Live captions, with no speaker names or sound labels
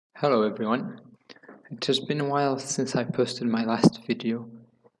Hello everyone. It's just been a while since I posted my last video.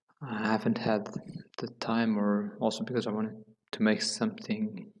 I haven't had the time, or also because I wanted to make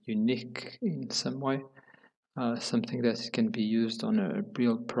something unique in some way, something that can be used on a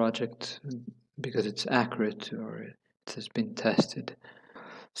real project because it's accurate or it has been tested.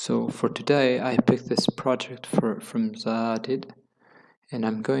 So for today I picked this project from Zaha Hadid, and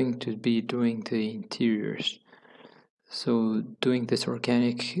I'm going to be doing the interiors. So doing this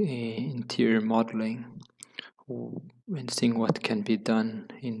organic interior modeling and seeing what can be done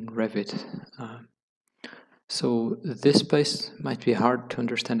in Revit. So this space might be hard to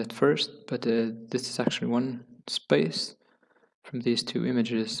understand at first, but this is actually one space from these two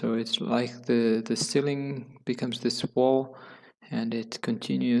images. So it's like the ceiling becomes this wall and it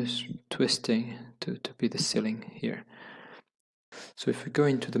continues twisting to be the ceiling here. So if we go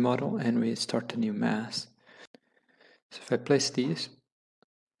into the model and we start a new mass, so if I place these,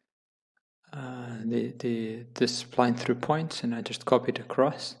 this line through points and I just copy it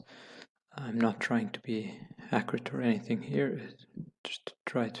across. I'm not trying to be accurate or anything here, just to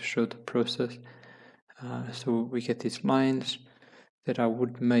try to show the process. So we get these lines that I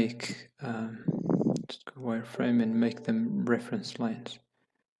would make, just go wireframe and make them reference lines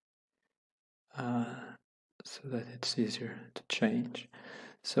so that it's easier to change.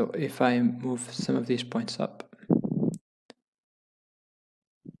 So if I move some of these points up,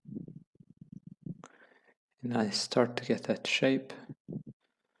 and I start to get that shape,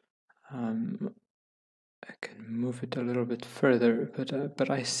 I can move it a little bit further,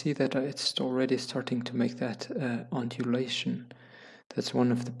 but I see that it's already starting to make that undulation. That's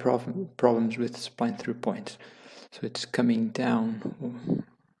one of the problems with spline through points. So it's coming down,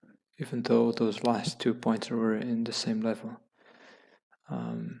 even though those last 2 points were in the same level.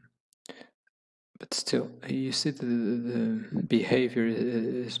 But still, you see the behavior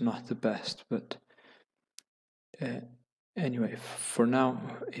is not the best, but anyway, for now,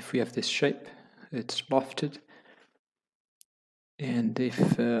 if we have this shape, it's lofted, and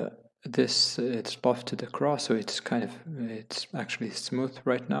if it's lofted across, so it's actually smooth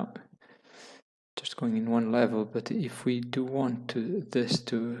right now, just going in one level. But if we do want this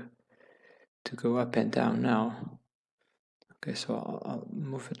to go up and down now, okay, so I'll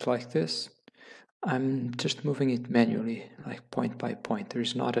move it like this. I'm just moving it manually, like point by point.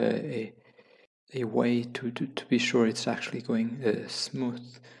 There's not a way to be sure it's actually going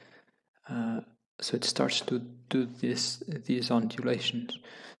smooth. So it starts to do these undulations.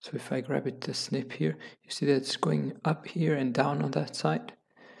 So if I grab it, the snip here, you see that it's going up here and down on that side.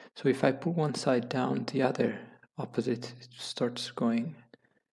 So if I pull one side down, the other opposite starts going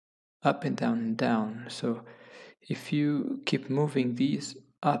up and down and down. So if you keep moving these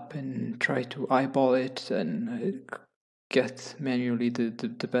up and try to eyeball it and get manually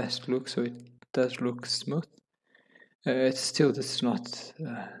the best look, so it does look smooth, it's still it's not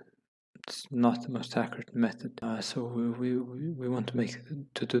the most accurate method. So we want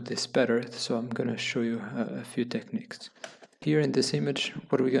to do this better. So I'm going to show you a few techniques. Here in this image,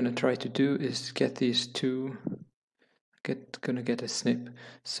 what we're going to try to do is get these two. Gonna get a snip.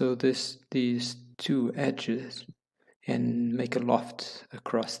 So these two edges, and make a loft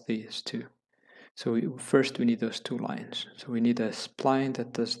across these two. So first we need those two lines. So we need a spline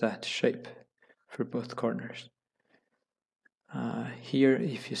that does that shape for both corners. Here,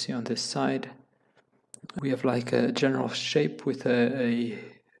 if you see on this side, we have like a general shape with a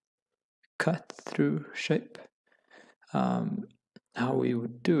cut through shape. How we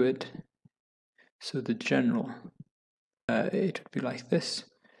would do it, so the general, it would be like this,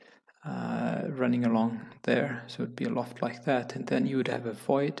 running along there, so it would be a loft like that, and then you would have a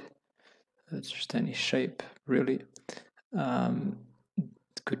void. It's just any shape, really.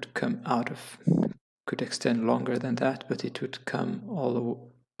 Could come out of, could extend longer than that, but it would come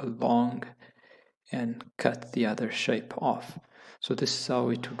all along and cut the other shape off. So this is how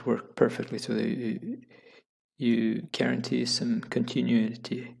it would work perfectly. So you guarantee some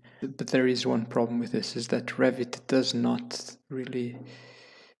continuity. But there is one problem with this, is that Revit does not really,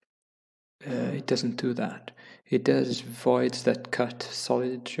 it doesn't do that. It does voids that cut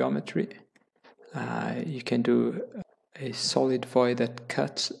solid geometry. You can do a solid void that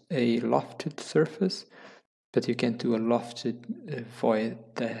cuts a lofted surface, but you can't do a lofted void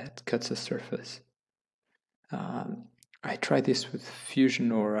that cuts a surface. I tried this with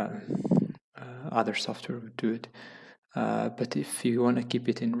Fusion, or other software would do it, but if you want to keep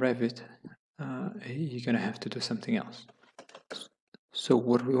it in Revit, you're going to have to do something else. So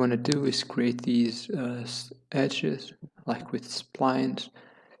what we want to do is create these edges, like with splines,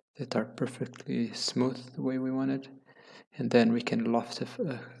 that are perfectly smooth the way we want it. and then we can loft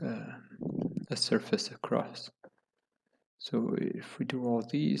a surface across. So if we do all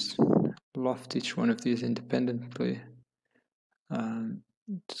these, loft each one of these independently,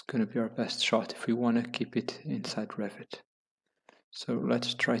 it's going to be our best shot if we want to keep it inside Revit. So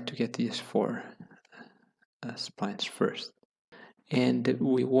let's try to get these 4 splines first. And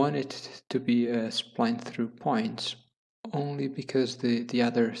we want it to be a spline through points only because the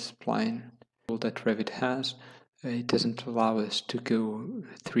other spline that Revit has, it doesn't allow us to go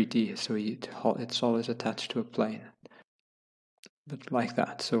 3D, so it's always attached to a plane. But like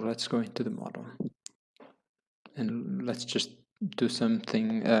that. So let's go into the model. And let's just do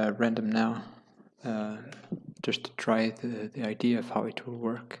something random now, just to try the idea of how it will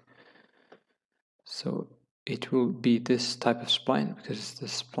work. So it will be this type of spline because it's the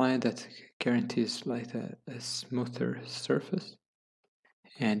spline that guarantees like a smoother surface.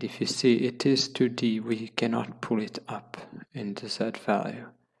 And if you see it is 2D, we cannot pull it up in the Z value.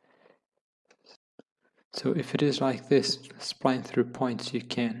 So if it is like this, spline through points, you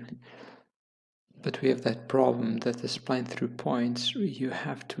can. But we have that problem that the spline through points, you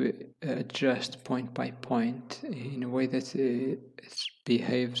have to adjust point by point in a way that it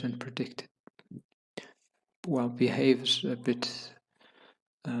behaves unpredicted. Well, behaves a bit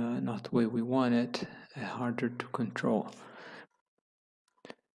not the way we want it, harder to control.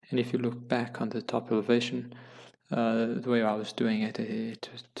 And if you look back on the top elevation, the way I was doing it,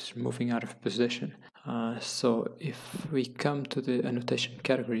 it's moving out of position. So if we come to the annotation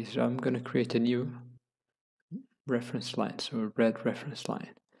categories, I'm going to create a new reference line, so a red reference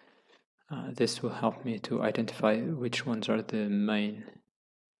line. This will help me to identify which ones are the main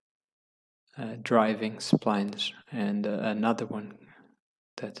driving splines, and another one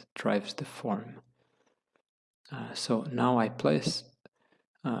that drives the form. So now I place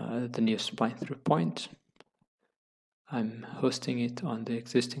the new spline through point. I'm hosting it on the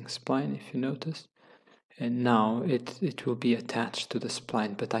existing spline, if you notice, and now it will be attached to the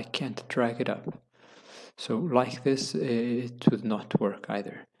spline, but I can't drag it up. So like this, it would not work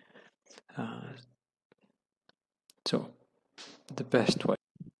either. So the best way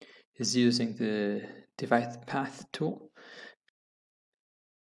is using the divide path tool,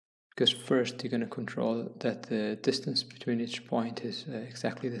 because first you're going to control that the distance between each point is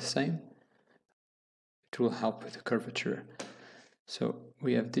exactly the same. It will help with the curvature. So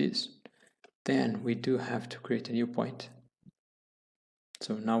we have this. Then we do have to create a new point.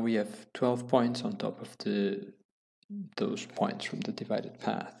 So now we have 12 points on top of those points from the divided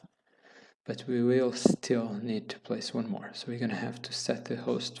path. But we will still need to place one more. So we're going to have to set the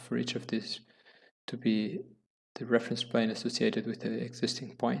host for each of these to be the reference plane associated with the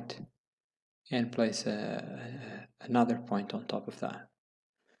existing point, and place another point on top of that.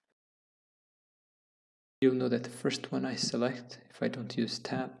 You'll know that the first one I select, if I don't use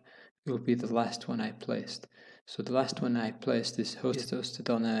tab, will be the last one I placed. So the last one I placed is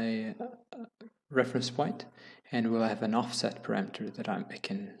hosted on a reference point, and will have an offset parameter that I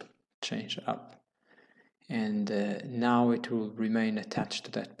can change up. And now it will remain attached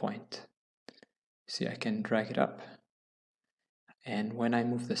to that point. See, I can drag it up, and when I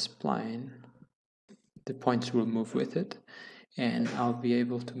move the spline, the points will move with it, and I'll be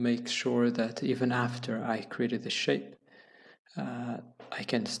able to make sure that even after I created the shape, I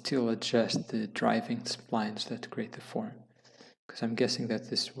can still adjust the driving splines that create the form, because I'm guessing that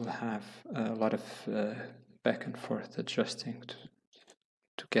this will have a lot of back and forth adjusting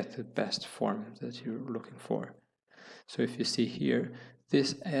to get the best form that you're looking for. So if you see here,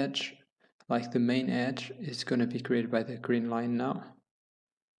 this edge, like the main edge, is going to be created by the green line now.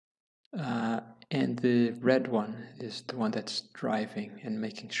 And the red one is the one that's driving and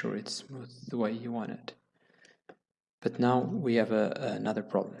making sure it's smooth the way you want it. But now we have another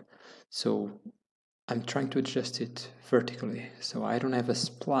problem. So I'm trying to adjust it vertically. So I don't have a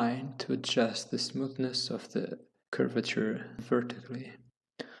spline to adjust the smoothness of the curvature vertically.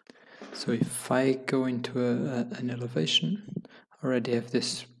 So if I go into an elevation, I already have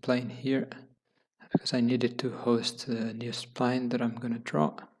this plane here, because I needed to host a new spline that I'm going to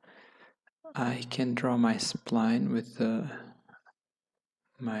draw. I can draw my spline with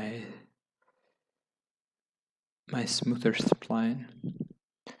my smoother spline,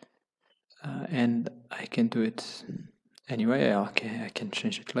 and I can do it anyway. I can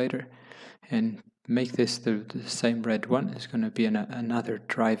change it later and make this the same red one. It's going to be another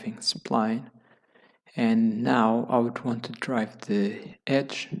driving spline, and now I would want to drive the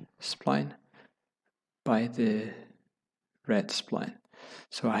edge spline by the red spline.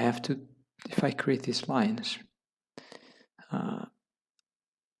 So I have to, if I create these lines,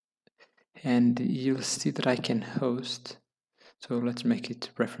 and you'll see that I can host So let's make it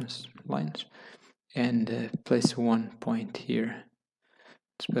reference lines and place one point here.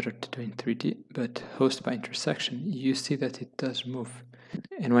 It's better to do in 3D, but host by intersection, you see that it does move.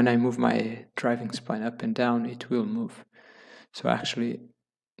 And when I move my driving spline up and down, it will move. So actually,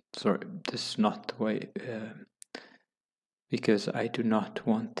 sorry, this is not the way, because I do not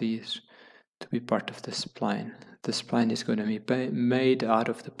want these to be part of the spline. The spline is going to be made out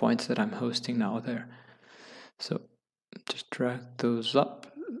of the points that I'm hosting now there. So just drag those up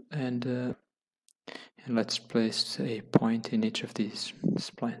and let's place a point in each of these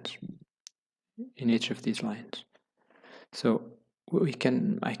splines, in each of these lines. So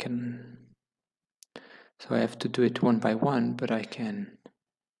so I have to do it one by one, but I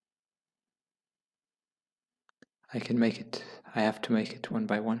have to make it one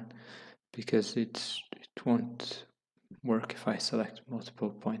by one, because it won't work if I select multiple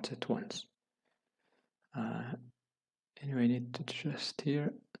points at once. Anyway, I need to adjust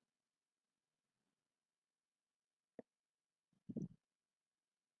here.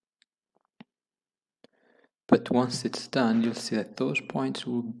 But once it's done, you'll see that those points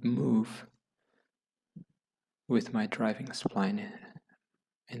will move with my driving spline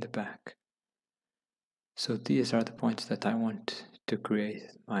in the back. So these are the points that I want to create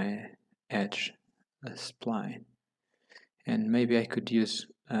my edge spline. And maybe I could use,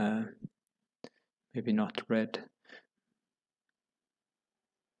 maybe not red.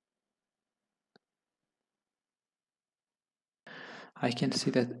 I can see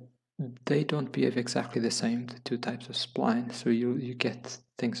that they don't behave exactly the same, the two types of spline, so you get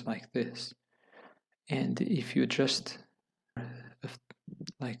things like this. And if you just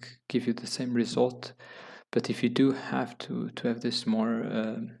like give you the same result, but if you do have to have this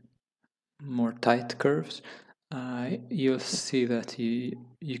more tight curves, you'll see that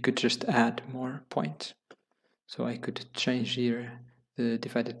you could just add more points. So I could change here the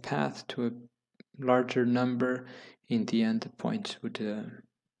divided path to a larger number. In the end, the points would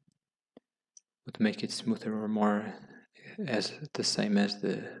make it smoother or more as the same as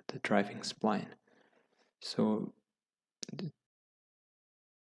the driving spline. So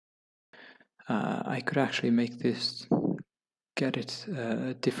I could actually make this, get it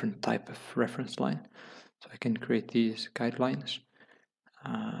a different type of reference line. So I can create these guidelines.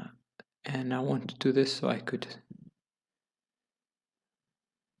 And I want to do this so I could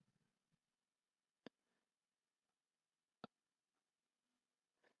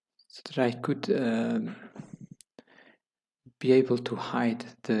be able to hide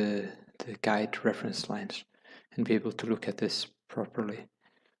the guide reference lines and be able to look at this properly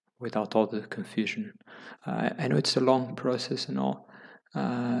without all the confusion. I know it's a long process and all,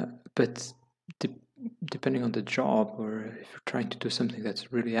 but depending on the job, or if you're trying to do something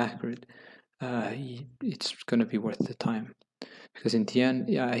that's really accurate, it's going to be worth the time. Because in the end,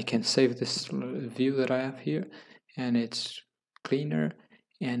 yeah, I can save this view that I have here, and it's cleaner,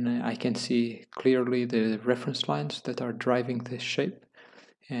 and I can see clearly the reference lines that are driving this shape.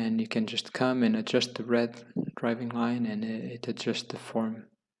 And you can just come and adjust the red driving line, and it adjusts the form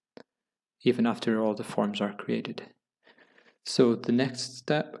even after all the forms are created. So the next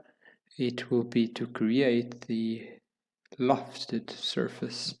step, it will be to create the lofted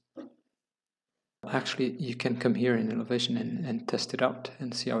surface. Actually, you can come here in elevation and test it out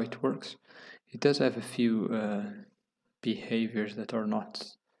and see how it works. It does have a few behaviors that are not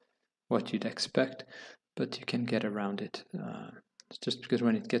what you'd expect, but you can get around it. It's just because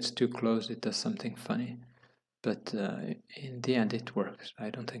when it gets too close, it does something funny. But in the end, it works. I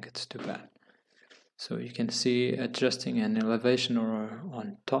don't think it's too bad. So you can see adjusting an elevation or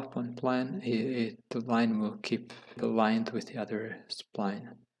on top on plan, the line will keep aligned with the other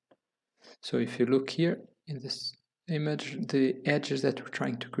spline. So if you look here in this image, the edges that we're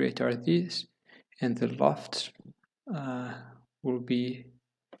trying to create are these, and the lofts will be,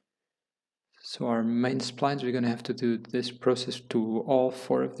 so our main splines, we're going to have to do this process to all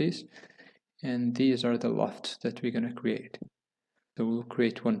 4 of these, and these are the lofts that we're going to create. So we'll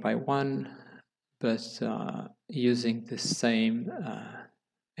create one by one, but using the same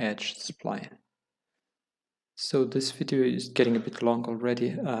edge spline. So this video is getting a bit long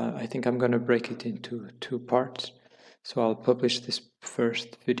already. I think I'm going to break it into 2 parts. So I'll publish this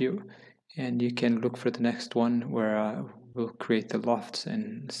first video, and you can look for the next one where we'll create the lofts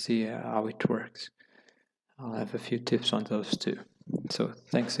and see how it works. I'll have a few tips on those too. So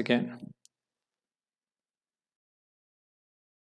thanks again.